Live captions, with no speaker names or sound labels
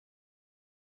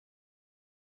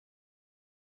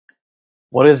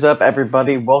What is up,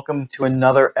 everybody? Welcome to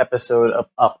another episode of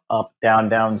Up, Up, Down,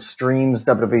 Down Streams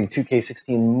WWE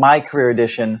 2K16 My Career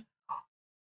Edition.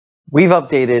 We've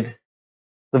updated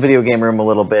the video game room a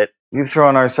little bit. We've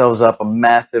thrown ourselves up a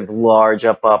massive, large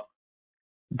Up, Up,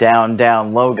 Down,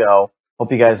 Down logo.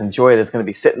 Hope you guys enjoy it. It's going to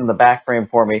be sitting in the back frame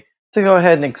for me to go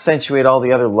ahead and accentuate all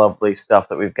the other lovely stuff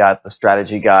that we've got. The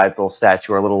strategy guides, little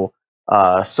statue, our little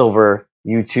silver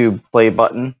YouTube play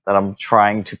button that I'm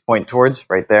trying to point towards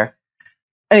right there.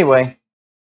 Anyway,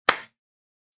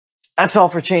 that's all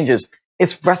for changes.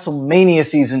 It's WrestleMania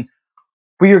season.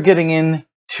 We are getting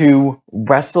into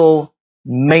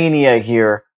WrestleMania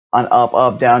here on Up,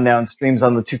 Up, Down, Down streams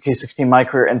on the 2K16 My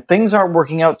Career, and things aren't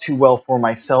working out too well for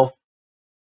myself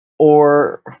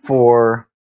or for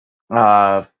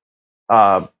Finn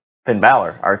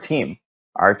Balor, our team,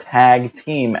 our tag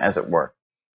team, as it were.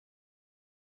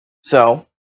 So,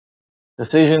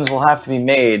 decisions will have to be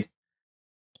made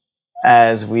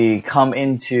as we come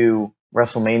into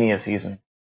WrestleMania season.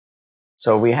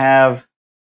 So we have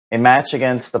a match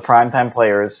against the Primetime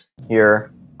Players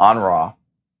here on Raw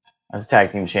as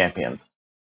tag team champions.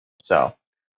 So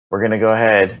we're going to go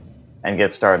ahead and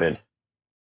get started.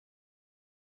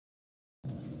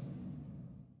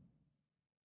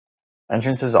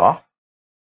 Entrance is off,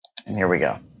 and here we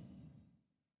go.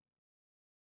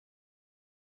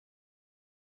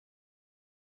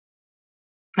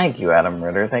 Thank you, Adam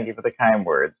Ritter. Thank you for the kind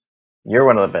words. You're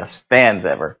one of the best fans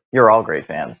ever. You're all great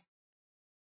fans.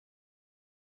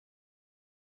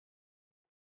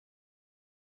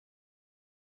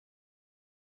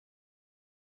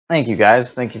 Thank you,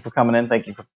 guys. Thank you for coming in. Thank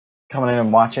you for coming in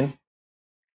and watching.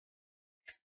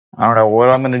 I don't know what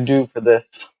I'm going to do for this.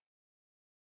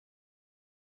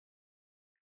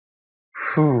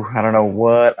 I don't know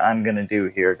what I'm going to do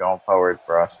here going forward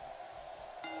for us.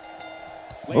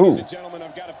 Ooh.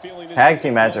 Tag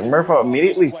team match. Murpho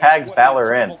immediately tags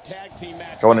Balor in.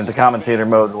 Going into commentator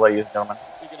mode, ladies and gentlemen.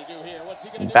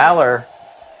 Balor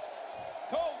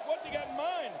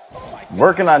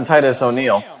working on Titus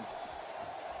O'Neil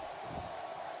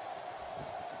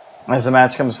as the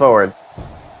match comes forward.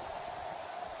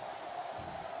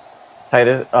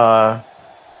 Titus,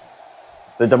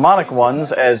 the demonic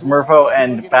ones, as Murpho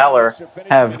and Balor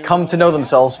have come to know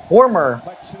themselves, former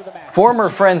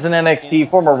friends in NXT,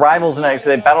 former rivals in NXT.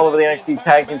 They battled over the NXT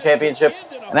Tag Team Championships,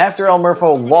 and after El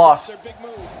Murpho lost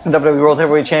the WWE World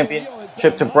Heavyweight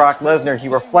Championship to Brock Lesnar, he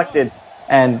reflected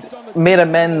and made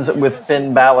amends with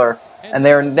Finn Balor, and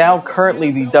they are now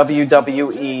currently the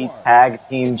WWE Tag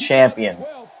Team Champions.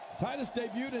 Titus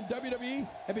debuted in WWE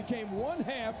and became one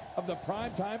half of the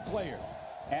Primetime Players.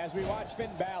 As we watch Finn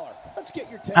Balor, let's get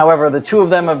your take. However, the two of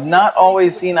them have not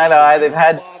always seen eye to eye. They've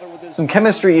had some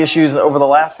chemistry issues over the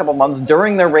last couple months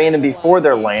during their reign and before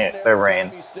their reign.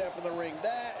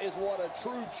 That is what a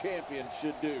true champion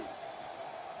should do.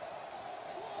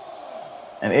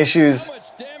 And issues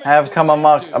have come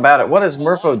amok about it. What is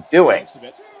Murpho doing?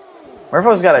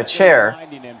 Murpho's got a chair.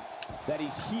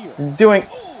 He's doing...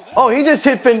 Oh, he just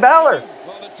hit Finn Balor.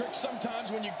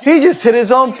 He just hit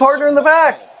his own partner in the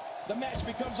back. The match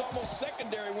becomes almost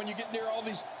secondary when you get near all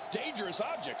these dangerous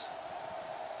objects.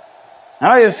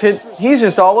 Now he's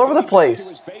just all over the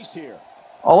place.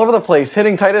 All over the place,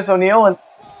 hitting Titus O'Neil, and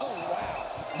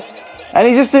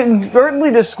he just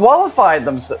inadvertently disqualified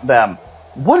them.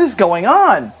 What is going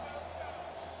on?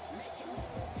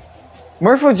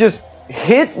 Murpho just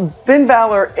hit Finn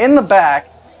Balor in the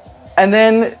back, and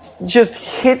then just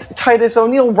hit Titus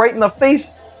O'Neil right in the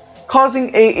face,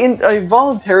 causing a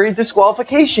voluntary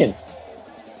disqualification.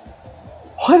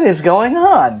 What is going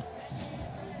on?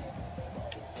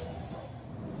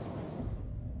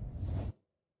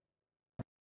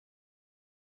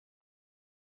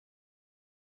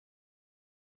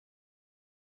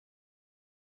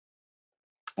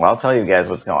 Well, I'll tell you guys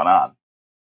what's going on.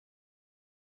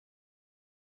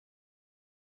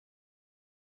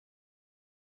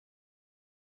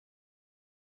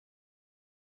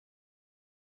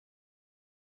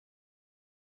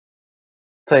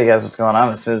 Tell you guys what's going on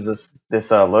as soon as this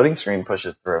loading screen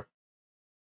pushes through.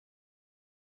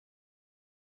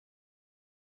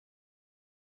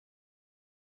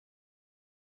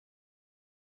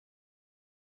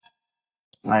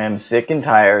 I am sick and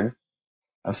tired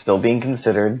of still being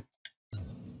considered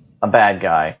a bad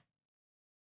guy,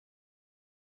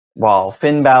 while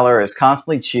Finn Balor is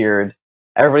constantly cheered.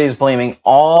 Everybody's blaming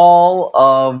all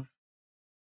of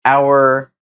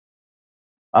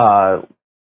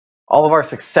our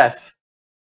success,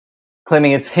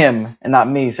 claiming it's him and not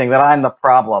me, saying that I'm the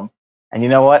problem. And you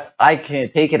know what? I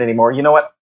can't take it anymore. You know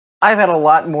what? I've had a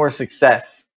lot more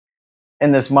success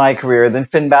in this My Career than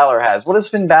Finn Balor has. What has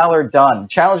Finn Balor done?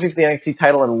 Challenged me for the NXT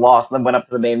title and lost, and then went up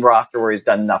to the main roster where he's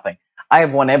done nothing. I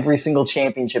have won every single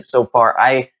championship so far.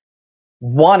 I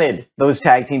wanted those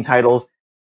tag team titles,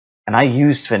 and I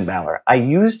used Finn Balor. I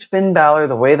used Finn Balor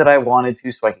the way that I wanted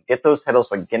to so I could get those titles,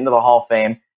 so I could get into the Hall of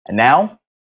Fame. And now,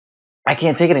 I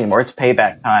can't take it anymore. It's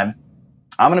payback time.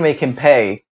 I'm going to make him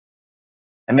pay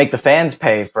and make the fans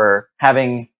pay for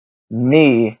having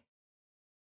me,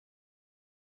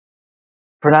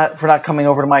 for not coming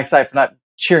over to my side, for not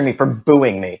cheering me, for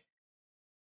booing me.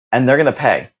 And they're going to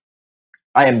pay.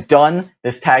 I am done.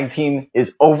 This tag team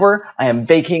is over. I am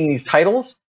vacating these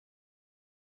titles.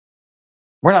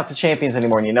 We're not the champions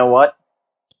anymore. And you know what?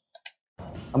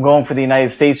 I'm going for the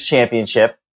United States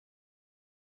Championship.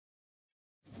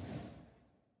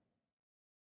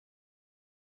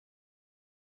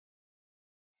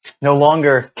 No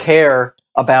longer care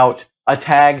about a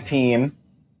tag team.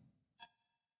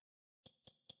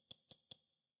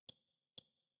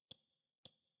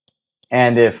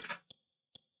 And if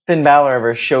Finn Balor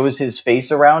ever shows his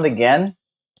face around again,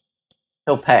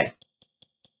 he'll pay.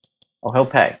 Oh, he'll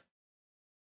pay.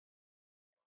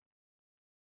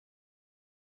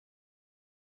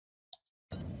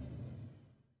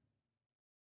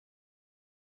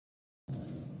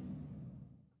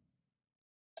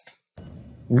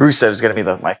 Rusev is going to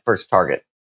be my first target.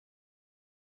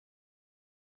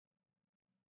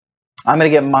 I'm going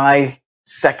to get my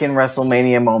second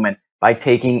WrestleMania moment by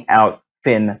taking out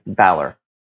Finn Balor.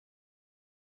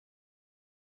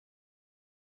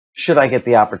 Should I get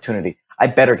the opportunity? I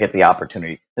better get the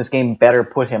opportunity. This game better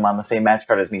put him on the same match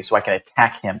card as me so I can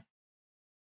attack him.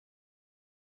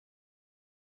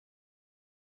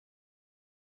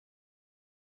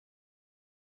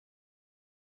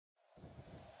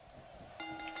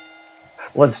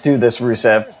 Let's do this,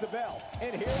 Rusev. Here's the bell,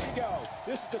 and here we go.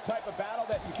 This is the type of battle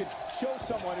that you can show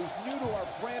someone who's new to our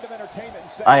brand of entertainment and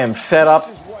say, I am fed up,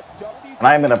 and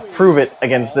I am going to prove it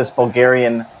against this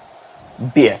Bulgarian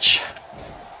bitch.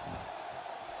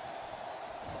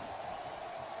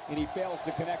 And he fails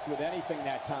to connect with anything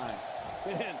that time.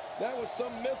 Man, that was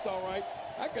some miss, all right.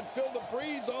 I can feel the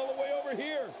breeze all the way over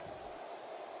here.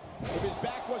 If his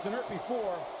back wasn't hurt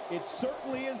before, it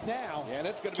certainly is now. Yeah,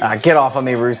 that's going to be Get off of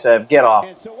me, Rusev. Get off.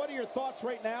 And so what are your thoughts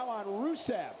right now on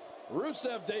Rusev?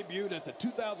 Rusev debuted at the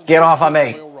 2000 Get off of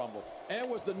me. Royal Rumble and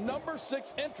was the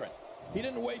 #6 entrant. He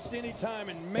didn't waste any time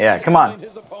in come on.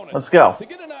 his opponent. Let's go. To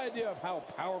get an idea of how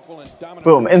powerful and dominant.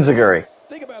 Boom, Enziguri.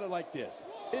 Think about it like this.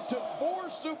 It took 4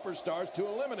 superstars to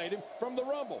eliminate him from the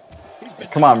Rumble. He's been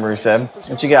Come on, Rusev.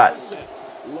 What you got?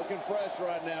 Looking fresh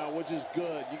right now, which is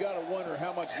good. You got to wonder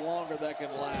how much longer that can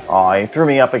last. Oh, he threw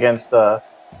me up against a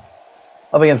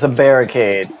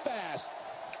barricade. Too fast.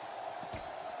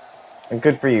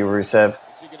 Good for you, Rusev.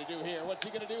 What's he going to do here? What's he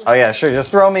going to do here? Oh yeah, sure.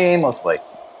 Just throw me aimlessly.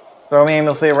 Just throw me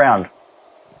aimlessly around.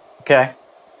 Okay.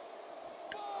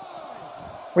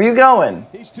 Where you going?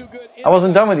 He's too good. I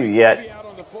wasn't done with you yet. Out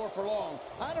on the floor for long.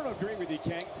 I don't agree with you,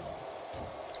 King.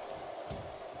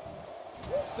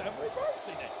 Rusev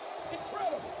reversing it.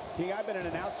 Incredible. King, I've been an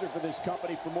announcer for this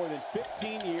company for more than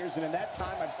 15 years, and in that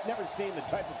time, I've never seen the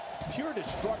type of pure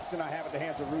destruction I have at the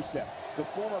hands of Rusev. The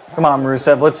former Come on,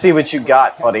 Rusev. Let's see what you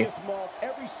got, buddy.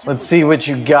 Let's see what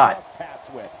you got.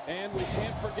 And we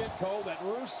can't forget, Cole, that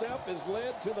Rusev is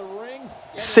led to the ring.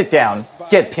 Sit down.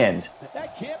 Get pinned.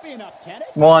 That can't be enough, can it?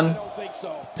 1, I don't think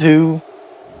so. 2,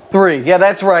 3. Yeah,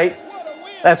 that's right.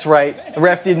 That's right. The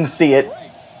ref didn't see it.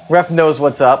 Ref knows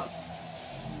what's up.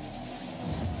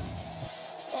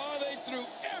 Oh, they threw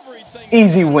everything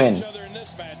Easy at win. each other in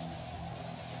this match.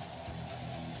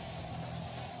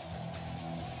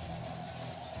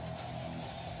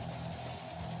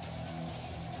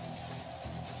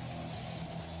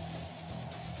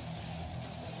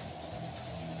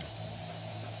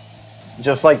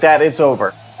 Just like that, it's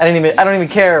over. I don't even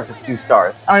care if it's 2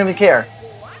 stars. I don't even care.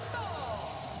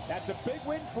 That's a big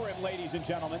win for him, ladies and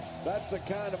gentlemen. That's the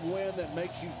kind of win that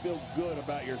makes you feel good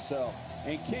about yourself.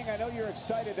 And King, I know you're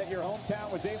excited that your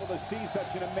hometown was able to see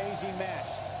such an amazing match.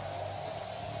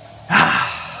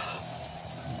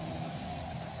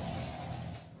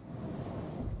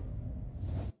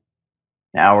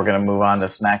 Now we're gonna move on to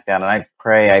SmackDown, and I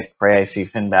pray I see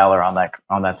Finn Balor on that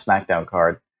SmackDown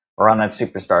card, or on that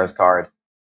Superstars card.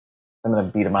 I'm gonna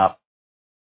beat him up.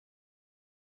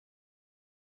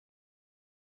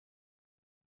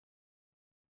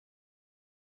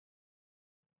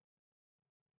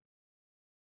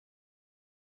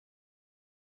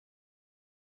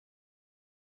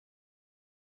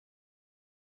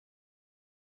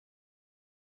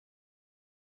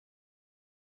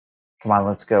 Come on,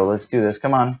 let's go. Let's do this.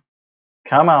 Come on.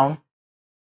 Come on.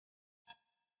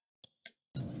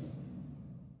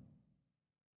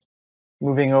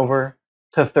 moving over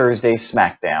to Thursday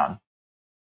SmackDown.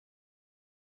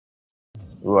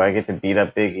 Ooh, I get to beat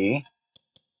up Big E.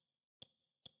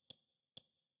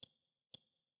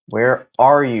 Where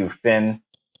are you, Finn?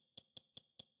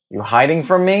 You hiding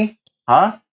from me?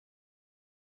 Huh?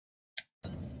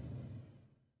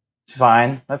 It's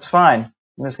fine. That's fine.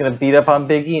 I'm just gonna beat up on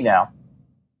Big E now.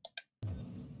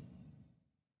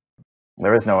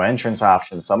 There is no entrance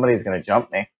option. Somebody's gonna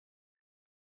jump me.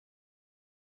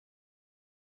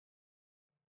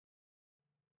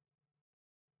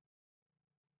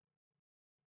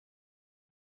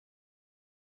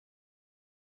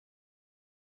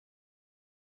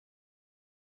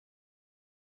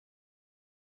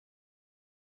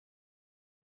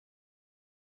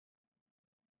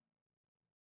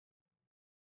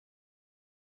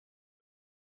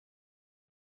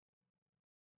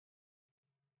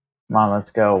 Come on,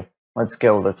 let's go. Let's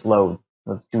go. Let's load.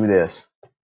 Let's do this.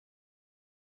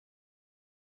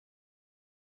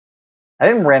 I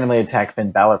didn't randomly attack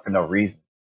Finn Balor for no reason.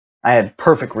 I had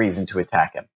perfect reason to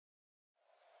attack him.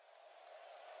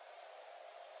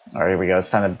 Alright, here we go. It's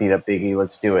time to beat up Big E.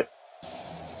 Let's do it.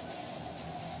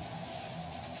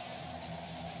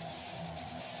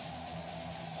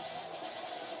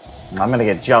 I'm gonna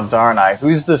get jumped, aren't I?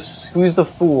 Who's the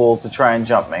fool to try and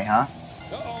jump me, huh?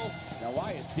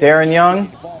 Darren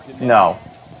Young? No.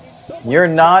 You're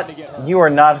not. You are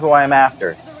not who I am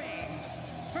after.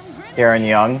 Darren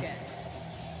Young.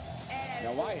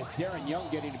 Now why is Darren Young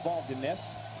getting involved in this?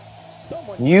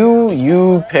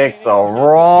 You picked the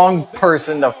wrong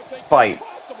person to fight.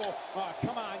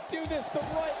 Come on, do this the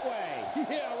right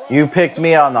way. You picked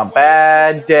me on a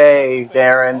bad day,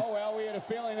 Darren. Oh well, we had a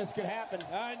feeling this could happen.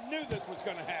 I knew this was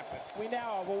going to happen. We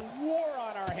now have a war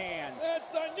on our hands.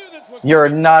 I knew this was. You're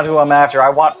not who I'm after. I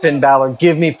want Finn Balor.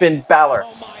 Give me Finn Balor.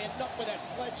 Oh my, enough with that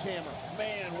sledgehammer.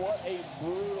 Man, what a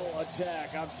brutal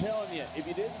attack. I'm telling you, if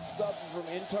you didn't suffer from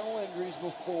internal injuries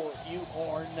before, you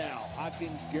are now. I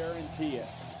can guarantee it.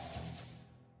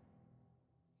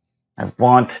 I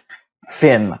want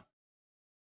Finn.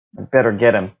 I better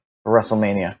get him for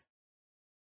WrestleMania.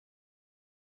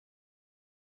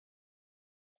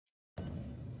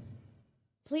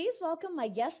 Please welcome my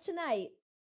guest tonight.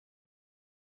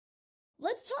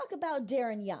 Let's talk about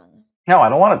Darren Young. No, I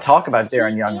don't want to talk about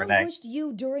Darren Young, He Renee. ambushed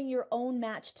you during your own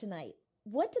match tonight.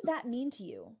 What did that mean to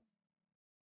you?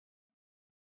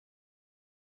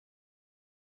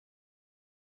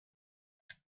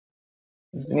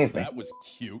 He's beneath me. That was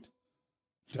cute.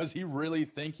 Does he really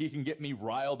think he can get me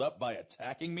riled up by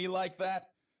attacking me like that?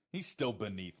 He's still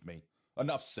beneath me.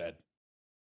 Enough said.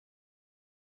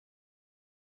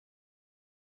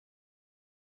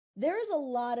 There is a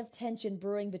lot of tension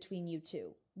brewing between you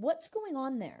two. What's going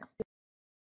on there?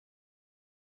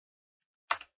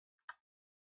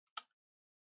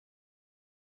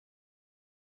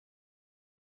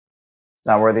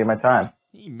 Not worthy of my time.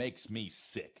 He makes me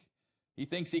sick. He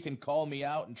thinks he can call me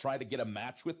out and try to get a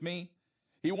match with me?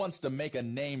 He wants to make a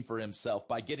name for himself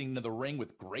by getting into the ring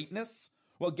with greatness?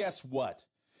 Well, guess what?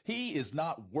 He is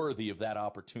not worthy of that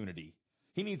opportunity.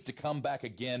 He needs to come back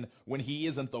again when he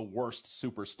isn't the worst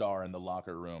superstar in the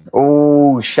locker room.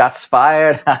 Oh, shots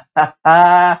fired.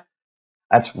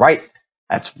 That's right.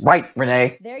 That's right,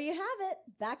 Renee. There you have it.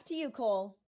 Back to you,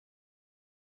 Cole.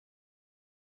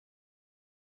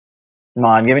 Come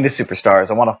on, give me the superstars.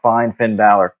 I want to find Finn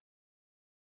Balor.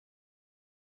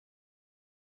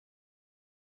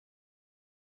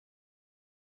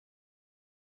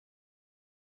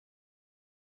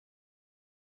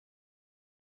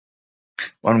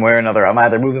 One way or another, I'm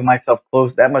either moving myself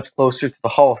that much closer to the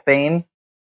Hall of Fame,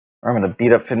 or I'm going to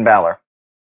beat up Finn Balor.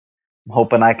 I'm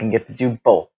hoping I can get to do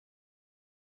both.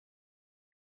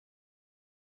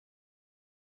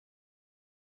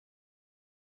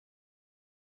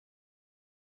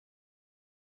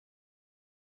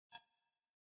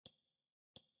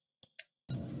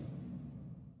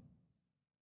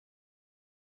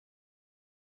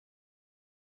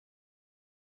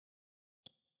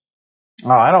 Oh,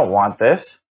 I don't want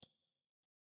this.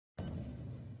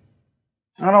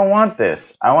 I don't want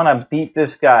this. I want to beat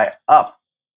this guy up.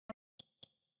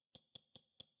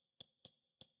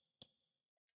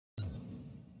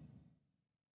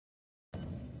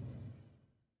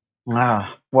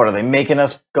 What are they making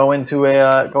us go into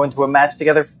a match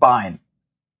together? Fine,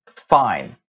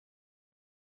 fine.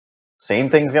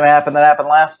 Same thing's gonna happen that happened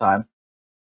last time.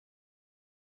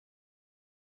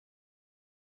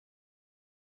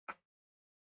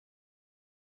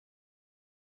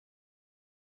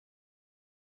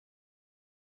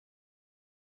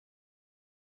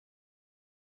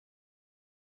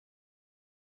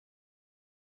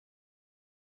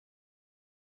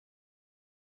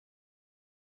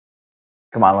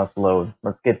 Come on, let's load.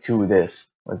 Let's get to this.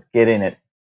 Let's get in it.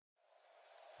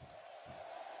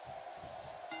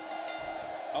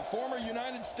 A former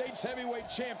United States heavyweight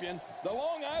champion, the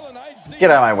Long Island IC.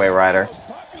 Get out of my way, Ryder. Most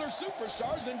popular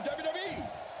superstars in WWE.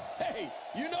 Hey,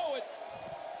 you know it.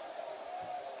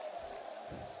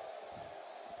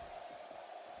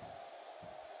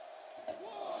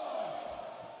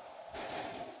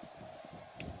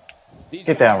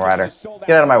 Get down, Ryder. Get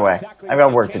out of my way. I've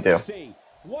got work to do.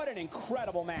 What an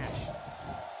incredible match.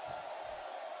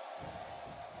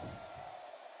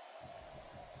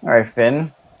 All right,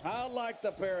 Finn. I like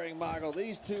the pairing, Michael.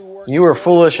 These two work You were so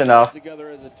foolish well enough. together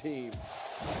as a team.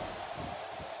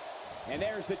 And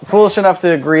there's the Foolish enough to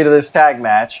agree to this tag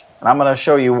match, and I'm going to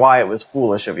show you why it was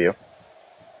foolish of you.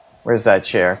 Where's that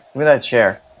chair? Give me that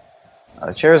chair.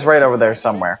 The chair's right over there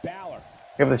somewhere. Balor.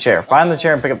 Pick up the chair. Find the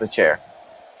chair and pick up the chair.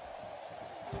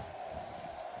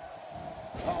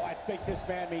 Oh, I think this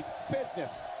man means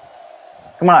business.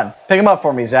 Come on, pick him up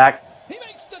for me, Zach. He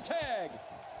makes the tag.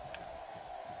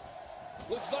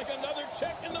 Looks like another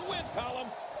check in the win column.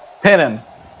 Pin him.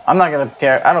 I'm not going to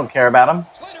care. I don't care about him.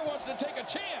 Slater wants to take a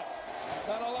chance.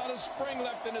 Not a lot of spring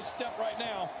left in his step right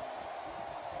now.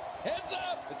 Heads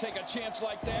up to take a chance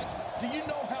like that. Do you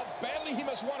know how badly he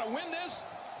must want to win this?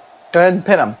 Go ahead and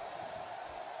pin him.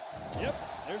 Yep,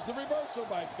 there's the reversal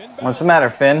by Finn Balor. What's the matter,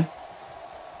 Finn?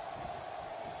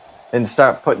 Didn't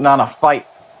start putting on a fight.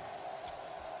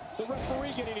 The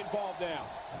referee getting involved now.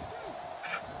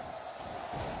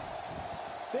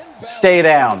 Finn Balor's Stay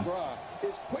down.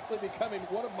 is quickly becoming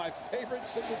one of my favorite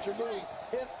signature moves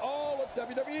in all of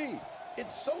WWE.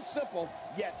 It's so simple,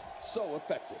 yet so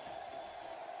effective.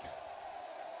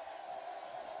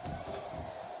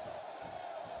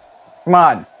 Come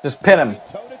on, just pin him.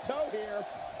 Toe to toe here.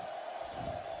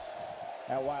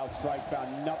 That wild strike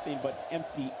found nothing but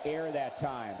empty air that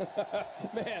time.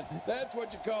 Man, that's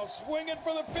what you call swinging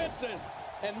for the fences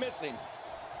and missing.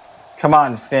 Come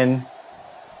on, Finn.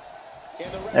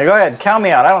 Yeah, go ahead. Count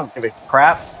me out. I don't give a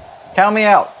crap. Count me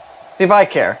out. See if I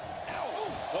care.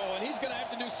 Oh, and he's going to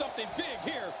have to do something big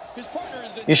here. His partner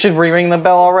is in. You should re-ring the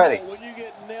bell already. When you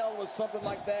get nailed with something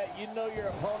like that, you know your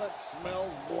opponent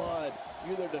smells blood.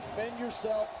 You either defend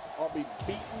yourself or be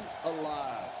beaten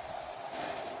alive.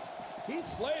 Heath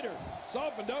Slater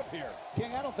softened up here.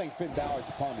 King, I don't think Finn Balor's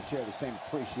opponent share the same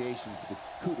appreciation for the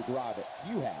coup de grace that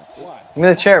you have. Why? Give me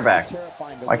the chair back.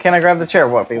 Why can't I grab the chair?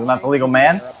 What, because I'm not the legal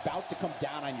man? They're about to come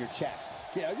down on your chest.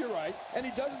 Yeah, you're right. And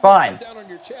he doesn't Fine. just come down on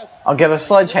your chest. I'll get a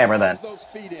sledgehammer then. Those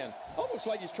feet in. Almost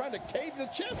like he's trying to cave the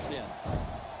chest in.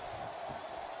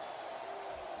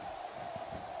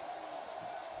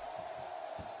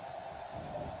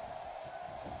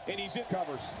 And he's in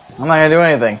covers. I'm not going to do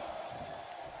anything.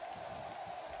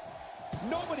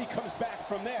 Nobody comes back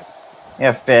from this.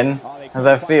 Yeah, Finn. How's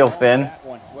that feel, Finn?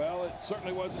 Well, it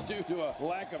certainly wasn't due to a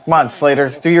lack of. Come on, Slater.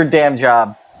 Do your damn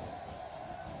job.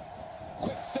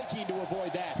 Quick thinking to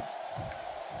avoid that.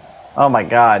 Oh, my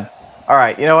God. All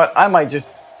right, you know what? I might just...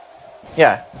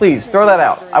 Yeah, please, throw that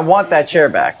out. I want that chair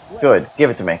back. Good. Give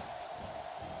it to me.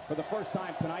 For the first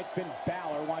time tonight, Finn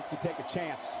Balor wants to take a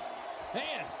chance.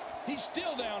 Man, he's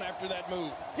still down after that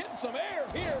move. Getting some air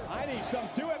here. I need some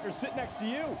too after sitting next to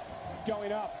you.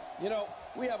 Going up. You know,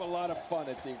 we have a lot of fun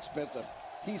at the expense of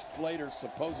Heath Slater's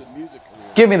supposed music career.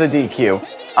 Give me the DQ.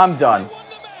 I'm done. He won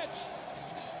the match.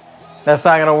 That's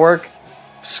not going to work?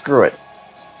 Screw it.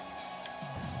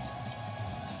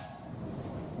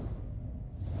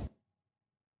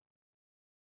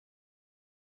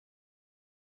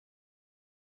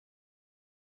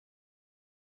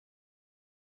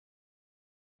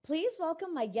 Please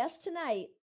welcome my guest tonight.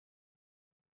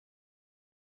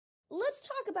 Let's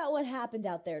talk about what happened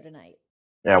out there tonight.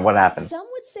 Yeah, what happened? Some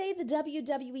would say the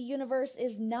WWE Universe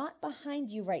is not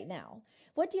behind you right now.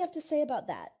 What do you have to say about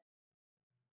that?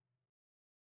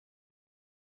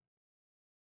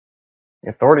 The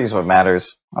authority is what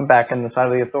matters. I'm back in the side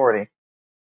of the authority.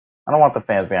 I don't want the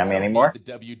fans behind me anymore.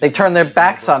 They turned their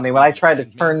backs on me when I tried to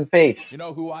turn face. You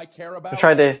know who I care about? I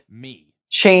tried to Me.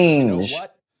 change You know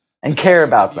what? and care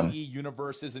about them. WWE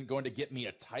Universe isn't going to get me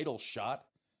a title shot.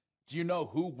 Do you know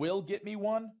who will get me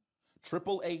one?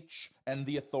 Triple H and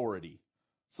the Authority.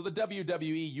 So the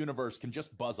WWE Universe can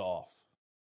just buzz off.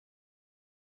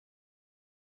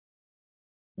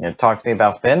 You talk to me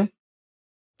about Finn?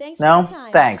 Thanks No? for the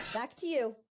time. Thanks. Back to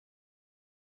you.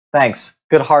 Thanks.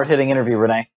 Good hard-hitting interview,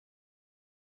 Renee.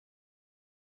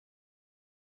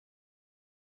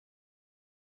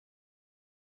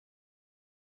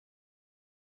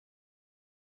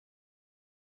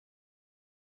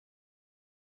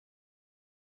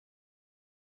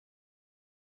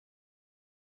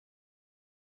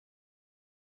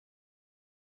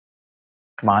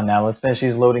 Come on now, let's finish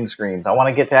these loading screens. I want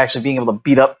to get to actually being able to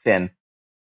beat up Finn.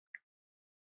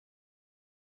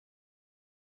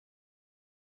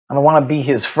 I don't want to be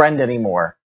his friend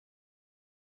anymore.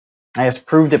 I just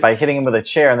proved it by hitting him with a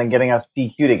chair and then getting us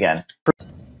DQ'd again.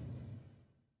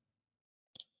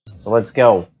 So let's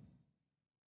go.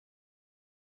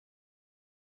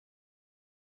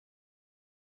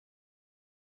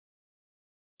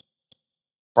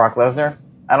 Brock Lesnar?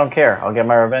 I don't care. I'll get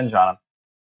my revenge on him.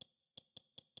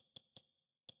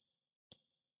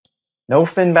 No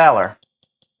Finn Balor.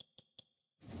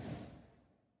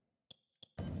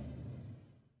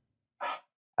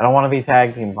 I don't want to be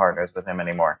tag team partners with him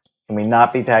anymore. Can we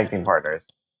not be tag team partners?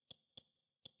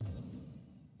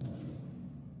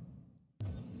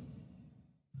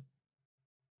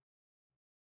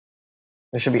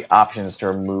 There should be options to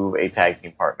remove a tag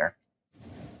team partner.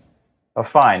 Oh,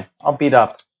 fine. I'll beat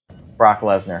up Brock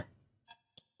Lesnar.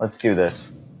 Let's do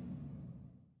this.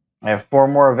 I have 4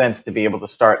 more events to be able to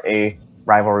start a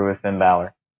rivalry with Finn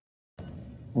Balor.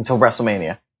 Until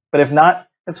WrestleMania. But if not,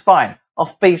 it's fine.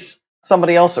 I'll face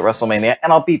somebody else at WrestleMania,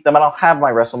 and I'll beat them, and I'll have my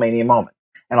WrestleMania moment.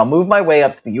 And I'll move my way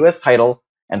up to the US title,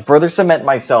 and further cement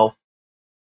myself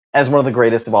as one of the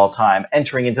greatest of all time,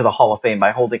 entering into the Hall of Fame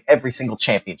by holding every single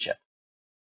championship.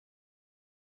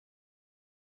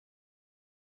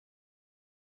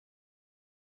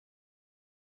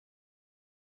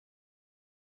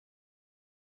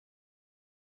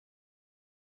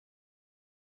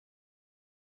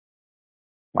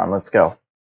 Come on, let's go.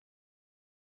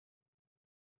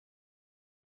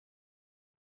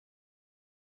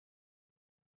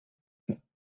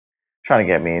 Trying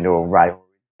to get me into a rivalry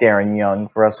with Darren Young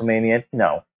for WrestleMania?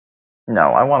 No.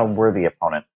 No, I want a worthy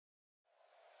opponent.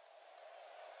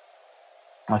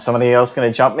 Is somebody else going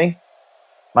to jump me? Am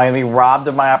I going to be robbed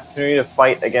of my opportunity to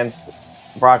fight against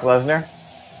Brock Lesnar?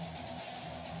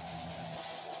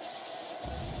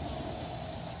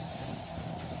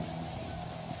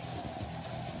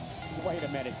 Wait a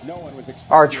minute. No one was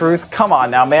expecting R-Truth, come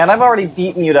on now, man. I've already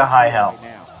beaten you to high hell.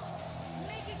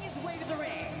 Making his way to the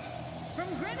ring from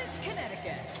Greenwich,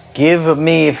 Connecticut. Give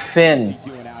me What's Finn. he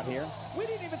doing out here? We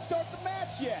didn't even start the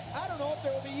match yet. I don't know if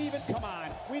there will be even. Come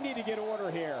on. We need to get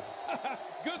order here.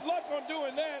 Good luck on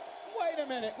doing that. Wait a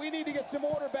minute. We need to get some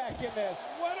order back in this.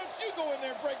 Why don't you go in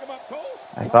there and break them up, Cole?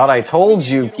 I thought I told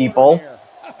you, people.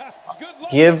 Good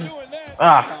luck Give. on doing that.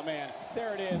 Oh, man.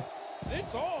 There it is.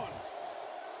 It's on.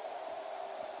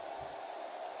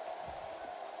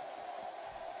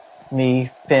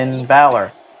 Me Finn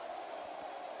Balor.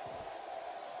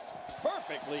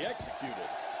 Perfectly executed.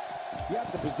 You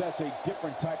have to possess a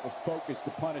different type of focus to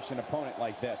punish an opponent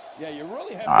like this. Yeah, you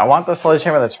really have. I want the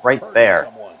sledgehammer that's right there.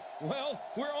 Someone. Well,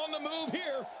 we're on the move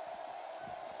here.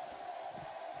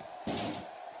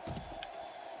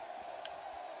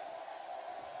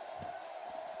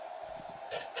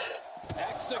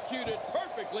 Executed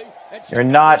perfectly. And You're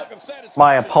not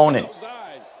my opponent.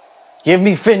 Give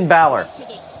me Finn Balor. To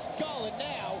the skull and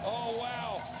now. Oh,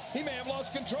 wow. He may have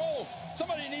lost control.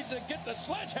 Somebody needs to get the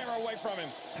sledgehammer away from him.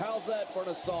 How's that for an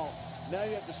assault? Now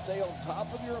you have to stay on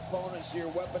top of your opponent so your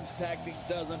weapons tactic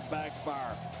doesn't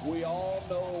backfire. We all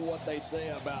know what they say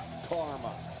about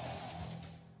karma.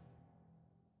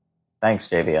 Thanks,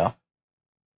 JBL.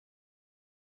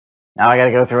 Now I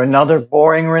gotta go through another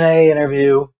boring Renee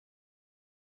interview.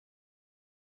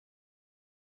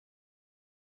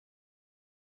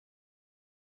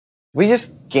 We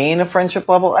just gain a friendship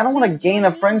level? I don't want to gain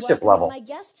a friendship level. My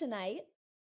guest tonight.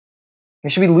 We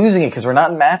should be losing it because we're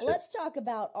not in matches. Let's talk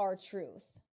about R-Truth.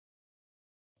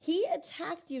 He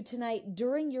attacked you tonight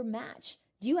during your match.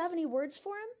 Do you have any words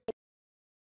for him?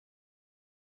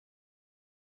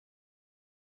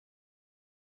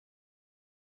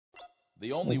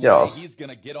 The only way Yes. he's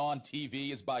gonna get on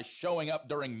TV is by showing up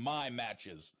during my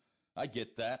matches. I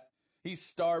get that. He's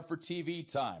starved for TV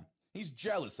time. He's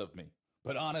jealous of me.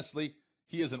 But honestly,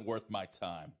 he isn't worth my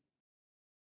time.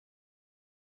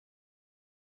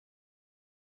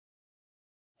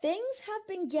 Things have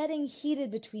been getting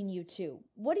heated between you two.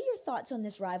 What are your thoughts on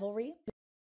this rivalry?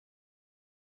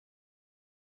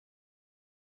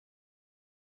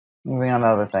 Moving on to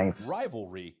other things.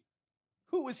 Rivalry?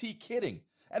 Who is he kidding?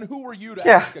 And who are you to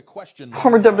Yeah. ask a question?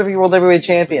 Former WWE World Heavyweight He's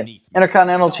Champion, beneath me.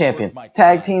 Intercontinental Not Champion, worth my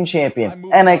Tag time. Team I Champion,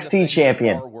 move on to NXT things that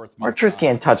Champion. are worth my R-Truth time.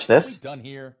 can't touch Are we this. done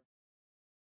here?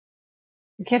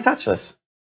 You can't touch this.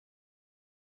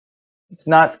 It's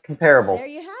not comparable. There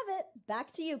you have it.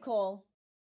 Back to you, Cole.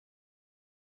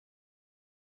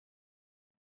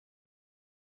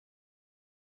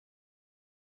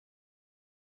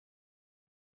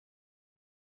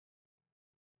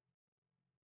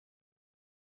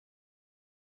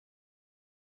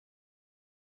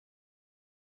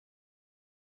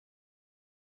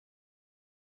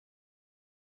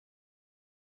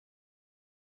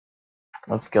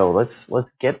 Let's go. Let's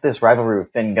get this rivalry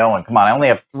with Finn going. Come on, I only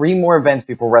have 3 more events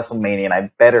before WrestleMania, and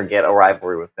I better get a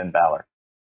rivalry with Finn Balor.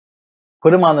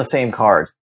 Put him on the same card.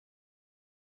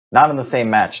 Not in the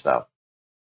same match, though.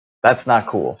 That's not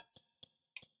cool.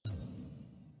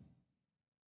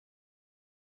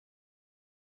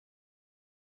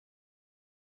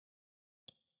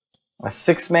 A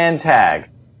 6-man tag.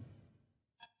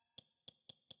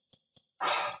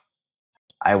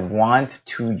 I want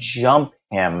to jump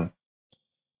him.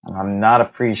 I'm not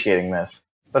appreciating this,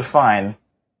 but fine.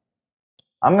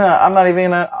 I'm not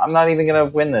even gonna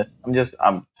win this.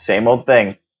 I'm same old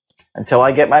thing until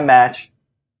I get my match.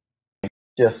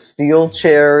 Just steal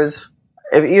chairs,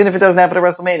 even if it doesn't happen at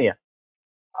WrestleMania.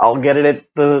 I'll get it at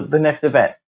the next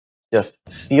event. Just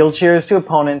steal chairs to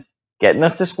opponents, getting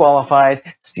us disqualified,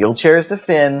 steal chairs to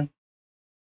Finn,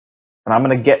 and I'm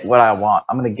gonna get what I want.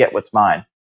 I'm gonna get what's mine.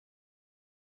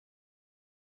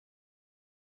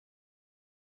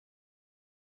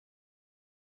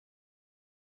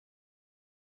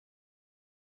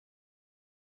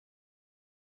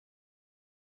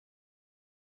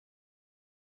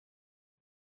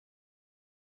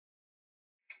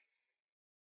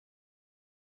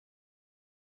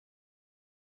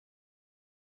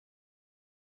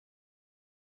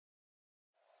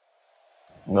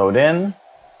 Load in.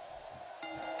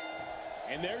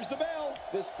 And there's the bell.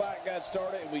 This fight got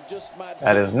started, and we just might.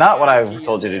 That is not what I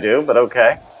told you to do, but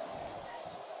okay.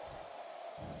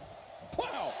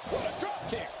 Wow, what a drop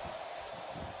kick.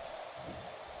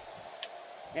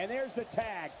 And there's the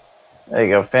tag. There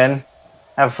you go, Finn.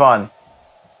 Have fun.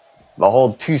 The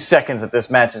whole 2 seconds that this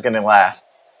match is going to last.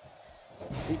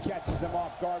 He catches him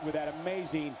off guard with that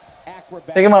amazing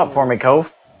acrobatic. Pick him up for me,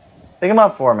 Cove. Pick him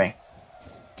up for me.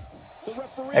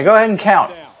 Hey, go ahead and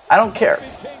count. I don't care.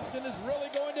 Kingston is really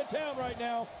going to town right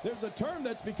now. There's a term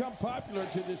that's become popular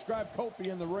to describe Kofi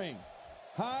in the ring.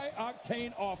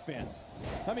 High-octane offense.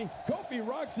 I mean, Kofi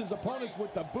rocks his opponents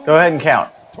with the boom. Go ahead and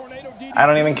count. Tornado DDT, I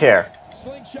don't even care.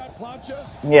 slingshot plancha.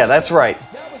 Yeah, that's right.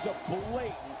 That was a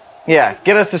blatant. Yeah,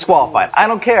 get us disqualified. I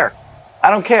don't care. I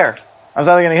don't care. I was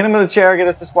either going to hit him with a chair or get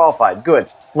us disqualified. Good.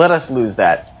 Let us lose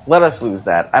that. Let us lose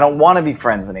that. I don't want to be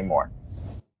friends anymore.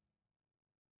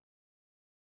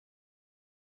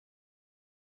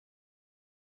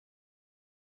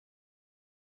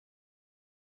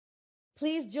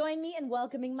 Please join me in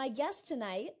welcoming my guest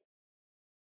tonight.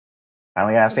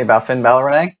 Finally asked me about Finn Balor,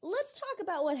 Renee? Let's talk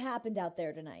about what happened out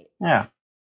there tonight. Yeah.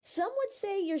 Some would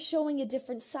say you're showing a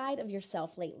different side of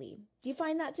yourself lately. Do you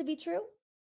find that to be true?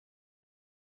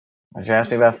 Why'd you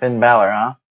ask me about Finn Balor,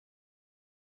 huh?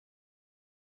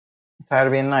 I'm tired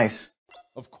of being nice.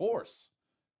 Of course.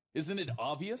 Isn't it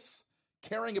obvious?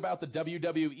 Caring about the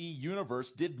WWE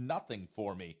Universe did nothing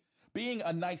for me. Being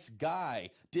a nice guy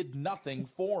did nothing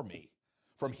for me.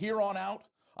 From here on out,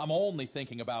 I'm only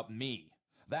thinking about me.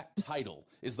 That title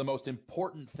is the most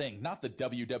important thing, not the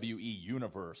WWE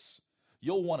Universe.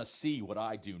 You'll want to see what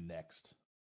I do next.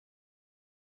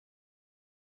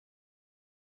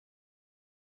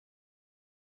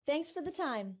 Thanks for the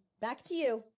time. Back to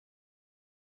you.